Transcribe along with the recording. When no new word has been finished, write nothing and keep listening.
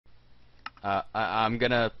I'm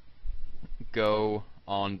gonna go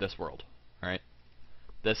on this world, right?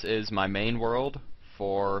 This is my main world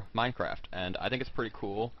for Minecraft, and I think it's pretty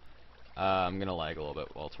cool. I'm gonna lag a little bit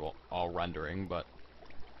while it's all rendering, but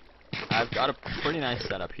I've got a pretty nice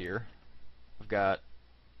setup here. I've got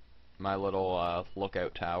my little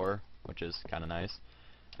lookout tower, which is kind of nice,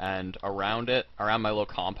 and around my little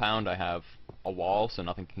compound, I have a wall so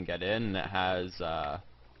nothing can get in, and it has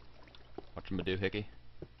whatchamadoohickey?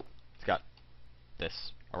 It's got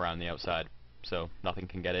this around the outside, so nothing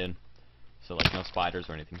can get in. So like no spiders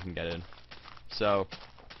or anything can get in. So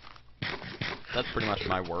that's pretty much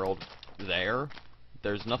my world there.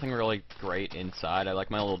 There's nothing really great inside. I like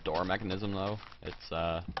my little door mechanism though.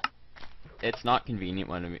 It's not convenient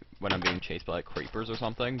when I'm being chased by like creepers or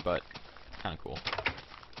something, but it's kind of cool.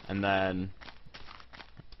 And then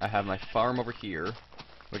I have my farm over here,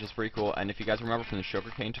 which is pretty cool. And if you guys remember from the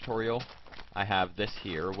sugarcane tutorial, I have this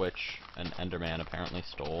here, which an Enderman apparently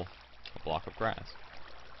stole a block of grass.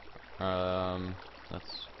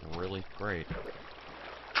 That's really great.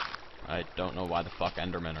 I don't know why the fuck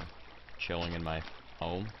Endermen are chilling in my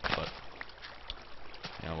home, but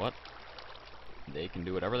you know what? They can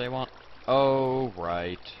do whatever they want. Oh,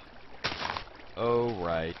 right. Oh,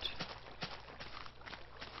 right.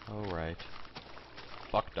 Oh, right.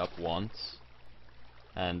 Fucked up once.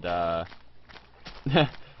 And,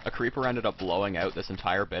 a creeper ended up blowing out this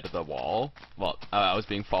entire bit of the wall. Well, I was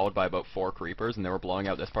being followed by about 4 creepers, and they were blowing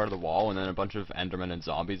out this part of the wall, and then a bunch of Endermen and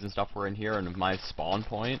zombies and stuff were in here, and my spawn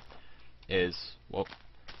point is, well,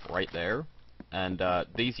 right there. And,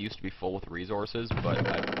 these used to be full with resources, but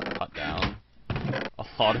I've cut down a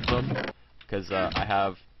lot of them, because, I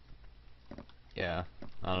have, yeah,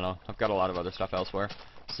 I don't know, I've got a lot of other stuff elsewhere.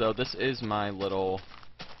 So this is my little,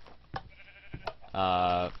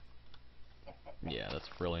 yeah, that's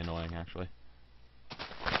really annoying, actually.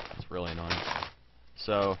 That's really annoying.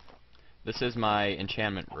 So, this is my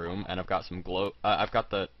enchantment room, and I've got some I've got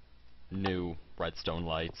the new redstone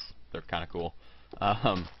lights. They're kind of cool.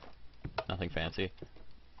 Nothing fancy.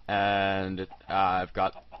 And I've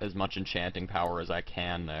got as much enchanting power as I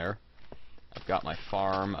can there. I've got my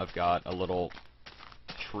farm. I've got a little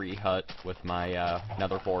tree hut with my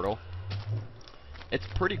nether portal. It's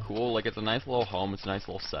pretty cool. Like, it's a nice little home. It's a nice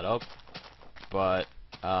little setup. But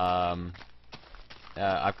I've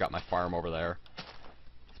got my farm over there.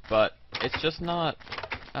 But it's just not,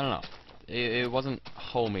 I don't know, it wasn't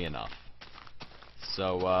homey enough.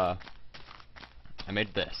 So I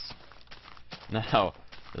made this. Now,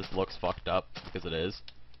 this looks fucked up, because it is.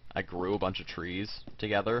 I grew a bunch of trees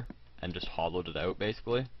together and just hollowed it out,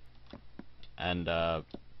 basically. And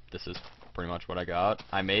this is pretty much what I got.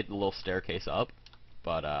 I made the little staircase up,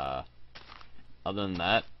 but other than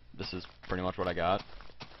that, this is pretty much what I got.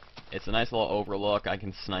 It's a nice little overlook. I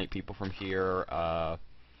can snipe people from here.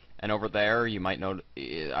 And over there, you might know,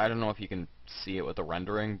 I don't know if you can see it with the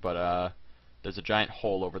rendering, but there's a giant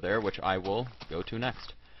hole over there, which I will go to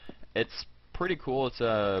next. It's pretty cool. It's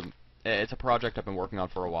a project I've been working on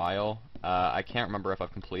for a while. I can't remember if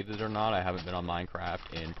I've completed it or not. I haven't been on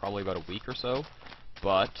Minecraft in probably about a week or so.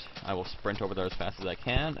 But I will sprint over there as fast as I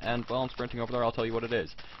can, and while I'm sprinting over there, I'll tell you what it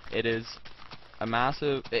is. It is a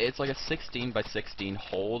massive, it's like a 16 by 16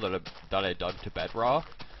 hole that I dug to bedrock,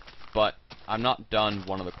 but I'm not done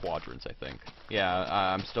one of the quadrants, I think. Yeah,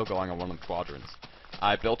 I'm still going on one of the quadrants.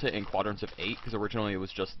 I built it in quadrants of 8, because originally it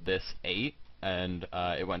was just this 8, and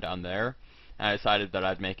it went down there, and I decided that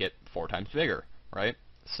I'd make it 4 times bigger, right?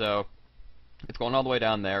 So, it's going all the way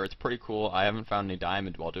down there. It's pretty cool. I haven't found any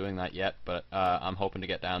diamond while doing that yet, but I'm hoping to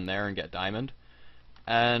get down there and get diamond.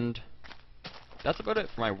 And that's about it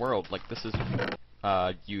for my world. Like, this is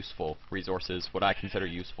useful resources, what I consider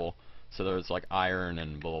useful. So there's like iron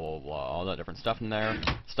and blah blah blah, all that different stuff in there.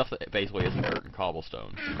 Stuff that basically isn't dirt and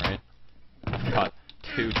cobblestone, right? I've got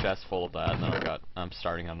 2 chests full of that, and then I'm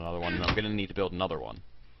starting on another one, and I'm gonna need to build another one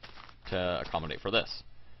to accommodate for this.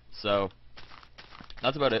 So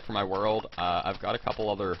that's about it for my world. I've got a couple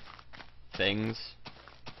other things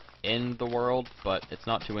in the world, but it's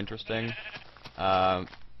not too interesting. I've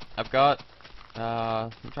got,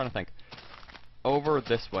 I'm trying to think. Over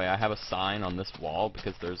this way, I have a sign on this wall,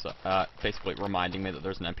 because there's, basically reminding me that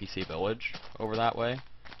there's an NPC village over that way.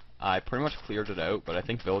 I pretty much cleared it out, but I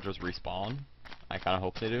think villagers respawn. I kinda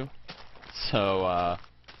hope they do. So,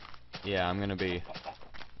 yeah, I'm gonna be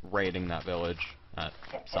raiding that village at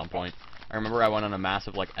some point. I remember I went on a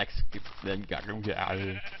massive, like,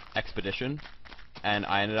 expedition, and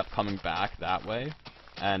I ended up coming back that way,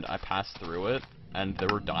 and I passed through it, and there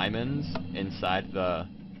were diamonds inside the,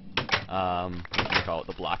 what do you call it,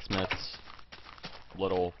 the blacksmith's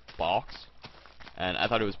little box, and I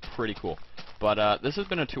thought it was pretty cool. But this has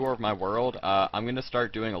been a tour of my world. I'm going to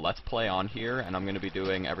start doing a Let's Play on here, and I'm going to be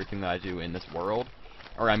doing everything that I do in this world.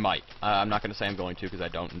 Or I might. I'm not going to say I'm going to, because I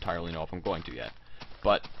don't entirely know if I'm going to yet.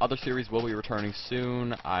 But other series will be returning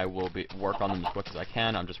soon. I will work on them as quick as I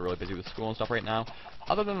can. I'm just really busy with school and stuff right now.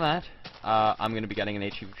 Other than that, I'm going to be getting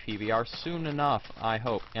an HPVR soon enough, I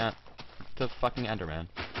hope. Yeah, the fucking Enderman.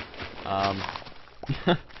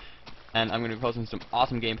 And I'm going to be posting some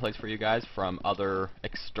awesome gameplays for you guys from other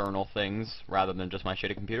external things rather than just my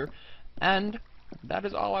shitty computer. And that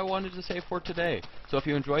is all I wanted to say for today. So if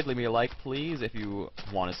you enjoyed, leave me a like, please. If you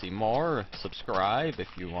want to see more, subscribe. If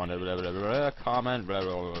you want to blah, blah, blah, blah, comment, blah,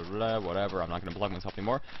 blah, blah, blah, whatever. I'm not going to plug myself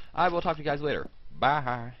anymore. I will talk to you guys later.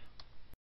 Bye.